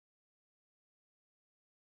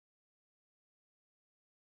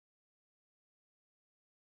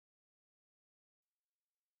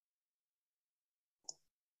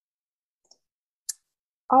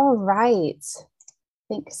All right.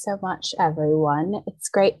 Thanks so much, everyone. It's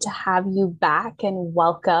great to have you back and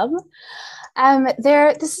welcome.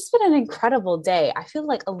 This has been an incredible day. I feel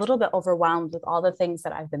like a little bit overwhelmed with all the things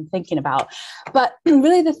that I've been thinking about. But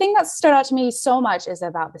really, the thing that stood out to me so much is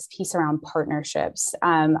about this piece around partnerships.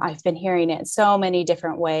 I've been hearing it in so many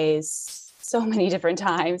different ways, so many different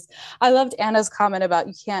times. I loved Anna's comment about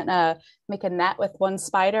you can't make a net with one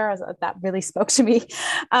spider. That really spoke to me.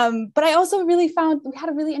 But I also really found we had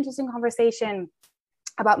a really interesting conversation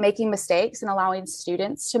about making mistakes and allowing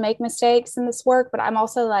students to make mistakes in this work. But I'm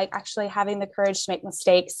also like actually having the courage to make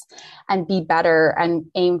mistakes and be better and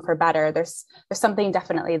aim for better. There's something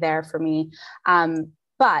definitely there for me.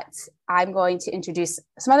 But I'm going to introduce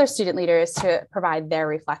some other student leaders to provide their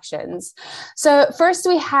reflections. So first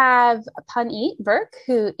we have Punit Virk,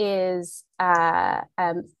 who is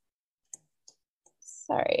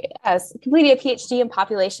completed a PhD in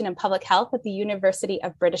population and public health at the University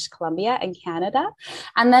of British Columbia in Canada.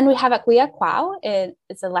 And then we have Akua Quao,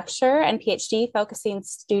 is a lecturer and PhD focusing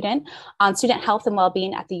on student health and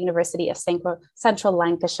well-being at the University of Central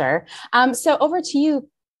Lancashire. So over to you,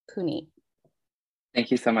 Punit. Thank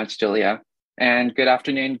you so much, Julia. And good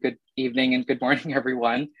afternoon, good evening, and good morning,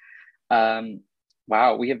 everyone.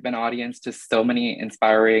 Wow, we have been audience to so many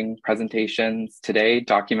inspiring presentations today,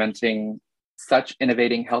 documenting such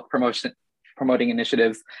innovating health promoting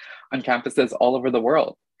initiatives on campuses all over the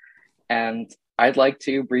world. And I'd like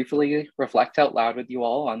to briefly reflect out loud with you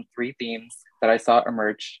all on 3 themes that I saw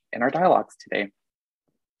emerge in our dialogues today.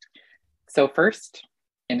 So first,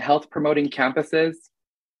 in health promoting campuses,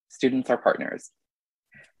 students are partners.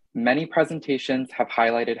 Many presentations have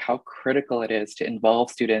highlighted how critical it is to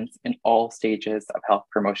involve students in all stages of health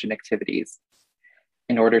promotion activities.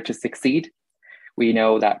 In order to succeed, we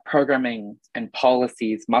know that programming and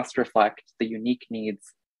policies must reflect the unique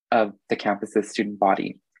needs of the campus's student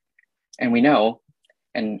body. And we know,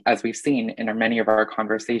 and as we've seen in many of our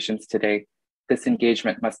conversations today, this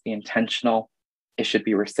engagement must be intentional, it should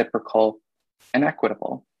be reciprocal and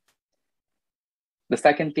equitable. The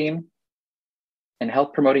second theme, in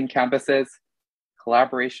health promoting campuses,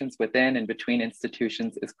 collaborations within and between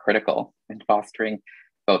institutions is critical in fostering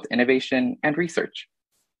both innovation and research.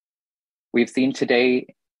 We've seen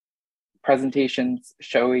today presentations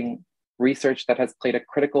showing research that has played a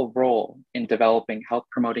critical role in developing health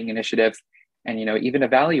promoting initiatives and even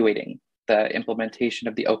evaluating the implementation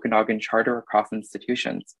of the Okanagan Charter across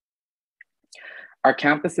institutions. Our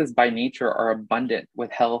campuses by nature are abundant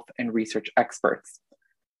with health and research experts.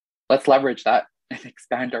 Let's leverage that and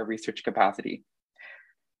expand our research capacity.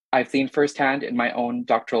 I've seen firsthand in my own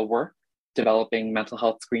doctoral work, developing mental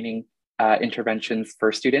health screening interventions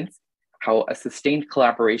for students, how a sustained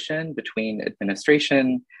collaboration between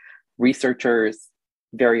administration, researchers,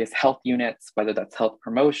 various health units, whether that's health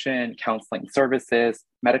promotion, counseling services,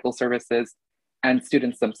 medical services, and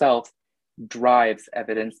students themselves, drives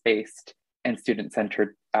evidence-based and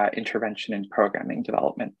student-centered intervention and programming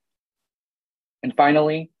development. And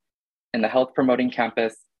finally, in the health promoting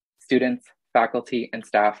campus, students, faculty, and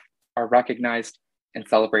staff are recognized and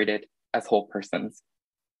celebrated as whole persons.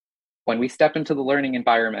 When we step into the learning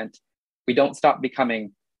environment, we don't stop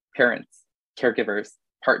becoming parents, caregivers,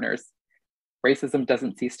 partners. Racism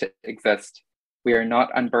doesn't cease to exist. We are not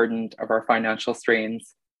unburdened of our financial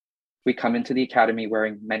strains. We come into the academy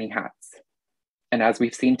wearing many hats. And as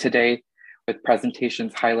we've seen today with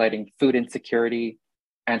presentations highlighting food insecurity,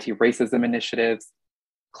 anti-racism initiatives,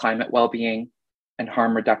 climate well-being, and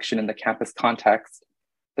harm reduction in the campus context,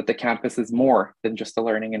 that the campus is more than just a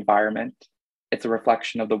learning environment. It's a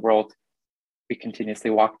reflection of the world we continuously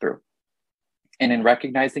walk through. And in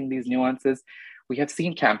recognizing these nuances, we have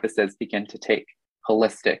seen campuses begin to take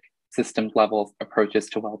holistic, system-level approaches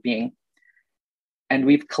to well-being. And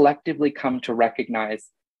we've collectively come to recognize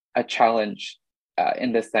a challenge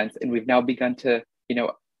in this sense. And we've now begun to,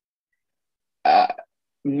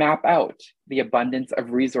 map out the abundance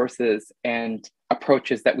of resources and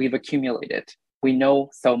approaches that we've accumulated. We know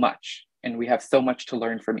so much, and we have so much to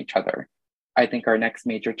learn from each other. I think our next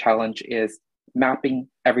major challenge is mapping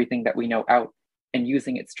everything that we know out and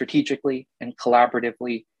using it strategically and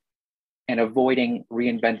collaboratively, and avoiding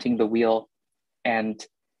reinventing the wheel and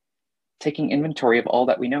taking inventory of all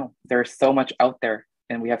that we know. There's so much out there,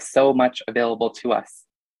 and we have so much available to us.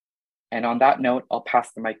 And on that note, I'll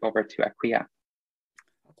pass the mic over to Akua.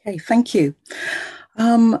 Okay, thank you.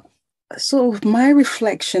 So my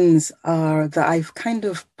reflections are that I've kind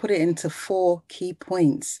of put it into 4 key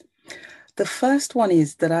points. The first one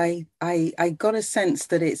is that I got a sense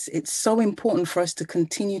that it's so important for us to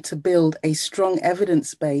continue to build a strong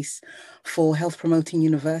evidence base for health promoting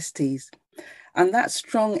universities. And that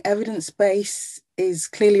strong evidence base is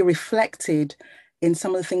clearly reflected in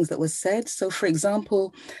some of the things that were said. So, for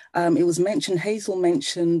example, it was mentioned, Hazel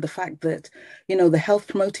mentioned the fact that, the health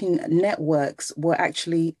promoting networks were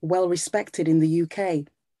actually well respected in the UK.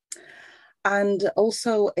 And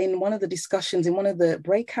also in one of the discussions, in one of the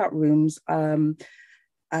breakout rooms,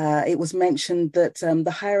 it was mentioned that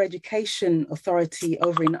the Higher Education Authority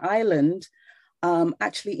over in Ireland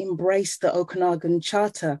actually embraced the Okanagan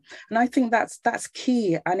Charter. And I think that's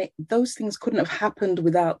key. And those things couldn't have happened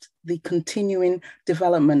without the continuing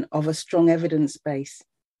development of a strong evidence base.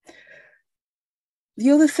 The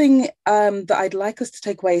other thing that I'd like us to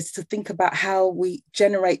take away is to think about how we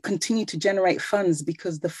continue to generate funds,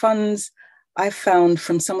 because the funds I've found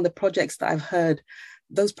from some of the projects that I've heard,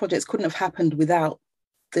 those projects couldn't have happened without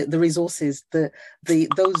the resources,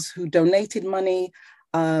 those who donated money,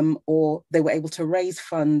 or they were able to raise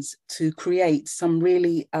funds to create some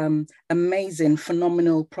really amazing,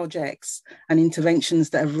 phenomenal projects and interventions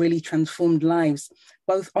that have really transformed lives,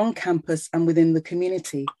 both on campus and within the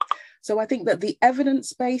community. So I think that the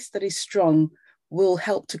evidence base that is strong will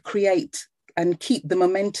help to create and keep the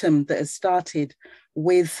momentum that has started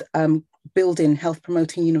with building health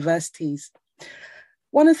promoting universities.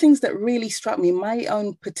 One of the things that really struck me, my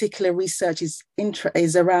own particular research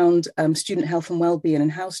is around student health and well-being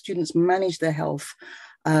and how students manage their health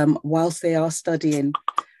whilst they are studying.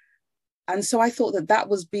 And so I thought that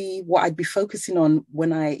would be what I'd be focusing on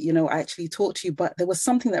when I actually talked to you. But there was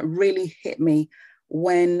something that really hit me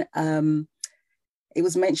when it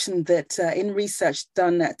was mentioned that in research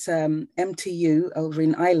done at MTU over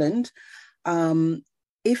in Ireland,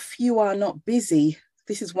 if you are not busy,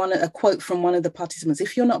 this is a quote from one of the participants,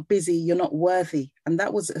 if you're not busy, you're not worthy. And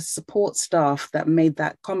that was a support staff that made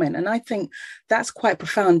that comment. And I think that's quite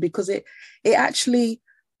profound, because it actually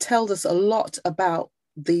tells us a lot about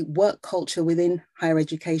the work culture within higher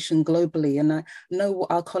education globally. And I know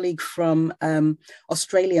our colleague from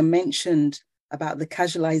Australia mentioned about the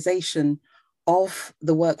casualization of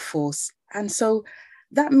the workforce. And so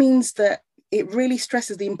that means that it really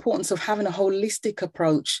stresses the importance of having a holistic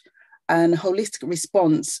approach and holistic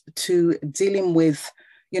response to dealing with,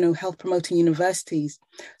 health promoting universities.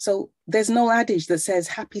 So there's no adage that says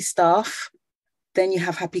happy staff, then you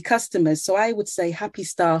have happy customers. So I would say happy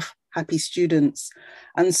staff, happy students.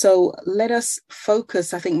 And so let us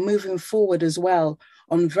focus, I think, moving forward as well,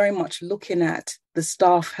 on very much looking at the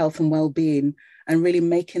staff health and well-being and really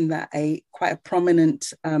making that quite a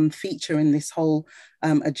prominent feature in this whole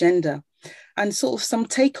agenda. And sort of some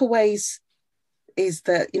takeaways is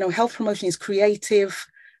that, health promotion is creative.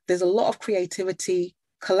 There's a lot of creativity,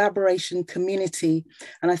 collaboration, community.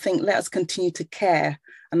 And I think let us continue to care.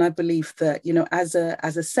 And I believe that, as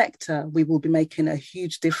a sector, we will be making a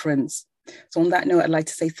huge difference. So on that note, I'd like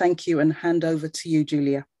to say thank you and hand over to you,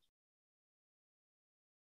 Julia.